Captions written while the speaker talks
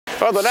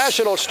Well, the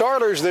national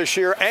starters this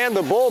year and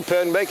the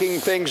bullpen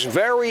making things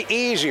very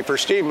easy for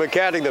Steve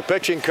McCatty, the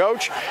pitching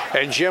coach,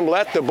 and Jim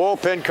Lett, the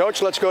bullpen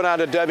coach. Let's go down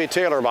to Debbi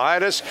Taylor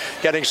behind us,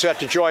 getting set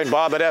to join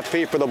Bob at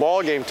FP for the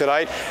ball game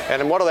tonight.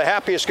 And one of the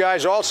happiest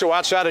guys also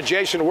outside of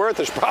Jason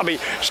Worth is probably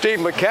Steve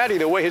McCatty,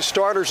 the way his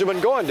starters have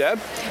been going, Deb.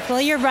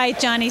 Well, you're right,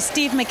 Johnny.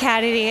 Steve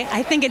McCatty,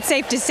 I think it's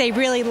safe to say,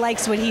 really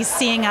likes what he's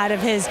seeing out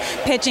of his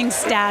pitching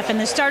staff. And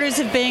the starters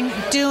have been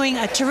doing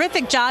a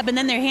terrific job, and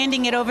then they're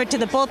handing it over to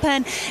the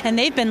bullpen, and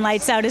they've been lights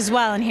out as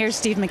well. And here's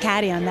Steve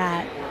McCatty on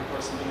that.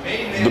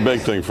 The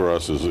big thing for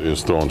us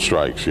is throwing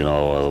strikes. You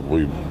know,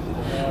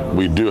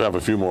 we do have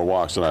a few more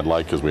walks than I'd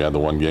like because we had the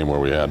one game where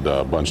we had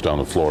a bunch down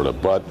in Florida.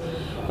 But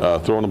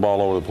throwing the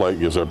ball over the plate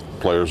gives our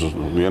players, the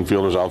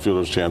infielders,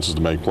 outfielders, chances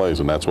to make plays,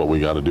 and that's what we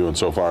got to do. And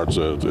so far,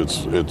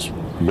 it's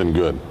been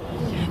good.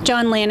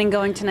 John Lannon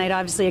going tonight,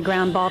 obviously a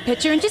ground ball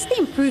pitcher, and just the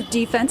improved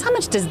defense. How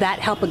much does that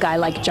help a guy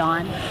like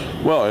John?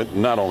 Well,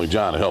 not only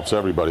John, it helps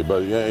everybody.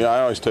 But yeah,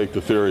 I always take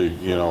the theory,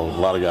 you know, a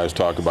lot of guys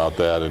talk about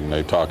that, and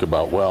they talk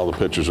about, well, the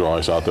pitchers are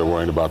always out there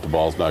worrying about the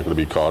ball's not going to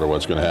be caught or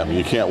what's going to happen.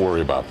 You can't worry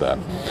about that.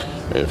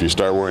 If you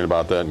start worrying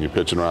about that and you're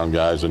pitching around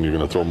guys and you're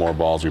going to throw more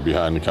balls, you're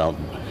behind the count.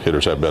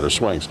 Hitters have better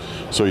swings.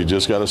 So you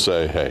just got to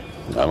say, hey,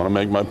 I'm going to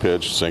make my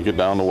pitch, sink it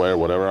down the way, or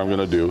whatever I'm going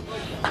to do.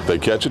 If they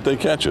catch it, they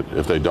catch it.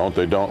 If they don't,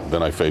 they don't.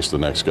 Then I face the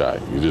next guy.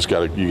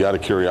 You got to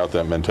carry out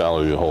that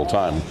mentality the whole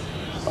time.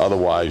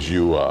 Otherwise,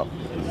 you,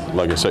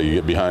 like I say, you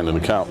get behind in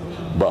the count.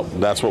 But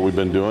that's what we've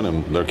been doing,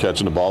 and they're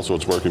catching the ball, so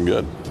it's working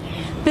good.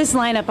 This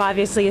lineup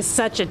obviously is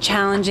such a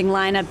challenging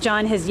lineup.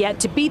 John has yet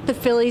to beat the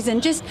Phillies,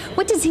 and just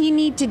what does he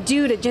need to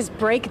do to just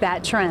break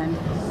that trend?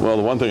 Well,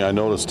 the one thing I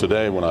noticed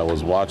today when I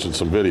was watching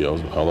some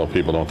videos, although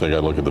people don't think I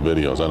look at the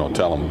videos, I don't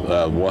tell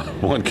them,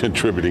 one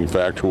contributing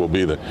factor will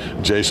be that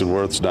Jason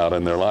Worth's not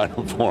in their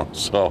lineup for him.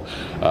 So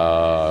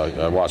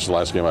I watched the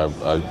last game.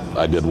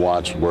 I did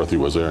watch. Worthy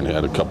was there and he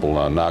had a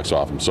couple knocks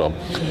off him. So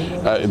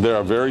they're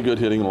a very good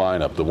hitting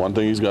lineup. The one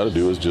thing he's got to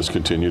do is just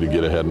continue to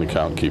get ahead in the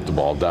count and keep the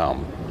ball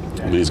down.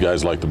 These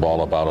guys like the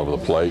ball up out over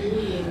the plate.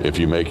 If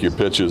you make your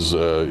pitches,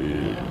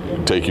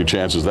 take your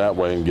chances that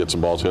way and get some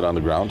balls hit on the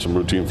ground, some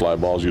routine fly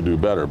balls, you do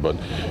better. But,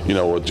 you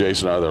know, with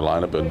Jason out of their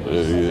lineup,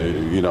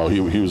 and you know,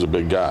 he was a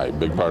big guy,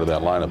 big part of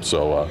that lineup.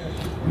 So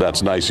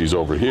that's nice he's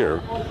over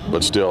here.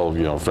 But still,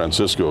 you know,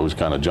 Francisco has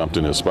kind of jumped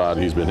in his spot.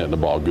 He's been hitting the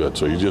ball good.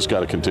 So you just got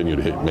to continue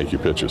to make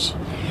your pitches.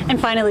 And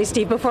finally,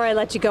 Steve, before I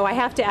let you go, I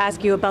have to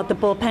ask you about the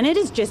bullpen. It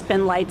has just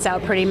been lights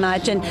out pretty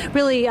much and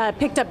really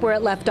picked up where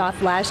it left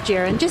off last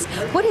year. And just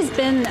what has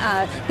been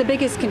the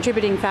biggest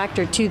contributing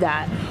factor to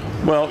that?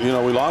 Well, you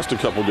know, we lost a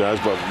couple guys,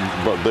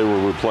 but they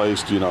were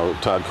replaced. You know,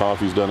 Todd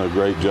Coffey's done a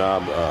great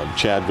job.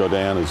 Chad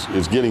Godin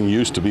is getting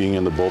used to being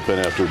in the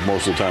bullpen after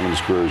most of the time in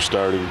his career he's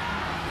starting.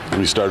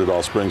 We started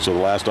all spring, so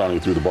the last outing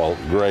he threw the ball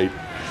great.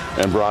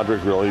 And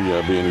Broderick, really,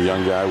 being a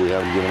young guy, we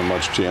haven't given him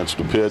much chance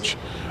to pitch.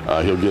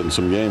 He'll get in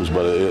some games,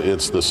 but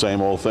it's the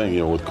same old thing, you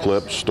know, with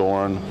Clip,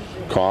 Storn,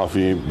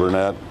 Coffey,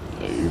 Burnett.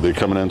 They're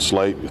coming in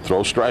slate,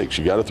 throw strikes.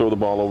 You got to throw the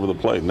ball over the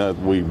plate. And that,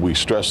 we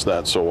stress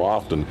that so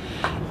often.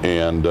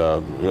 And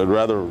I'd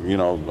rather, you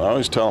know, I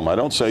always tell them, I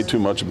don't say too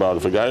much about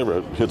if a guy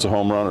ever hits a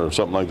home run or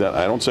something like that,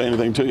 I don't say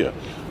anything to you.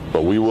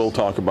 But we will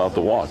talk about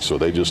the walks. So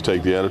they just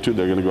take the attitude.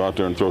 They're going to go out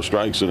there and throw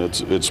strikes, and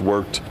it's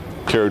worked,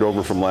 carried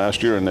over from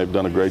last year, and they've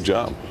done a great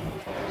job.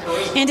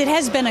 And it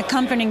has been a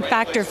comforting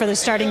factor for the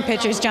starting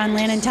pitchers. John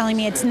Lannon telling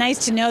me it's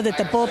nice to know that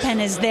the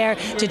bullpen is there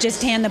to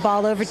just hand the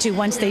ball over to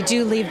once they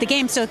do leave the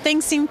game. So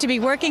things seem to be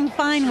working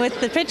fine with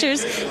the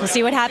pitchers. We'll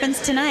see what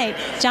happens tonight.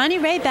 Johnny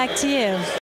Ray, back to you.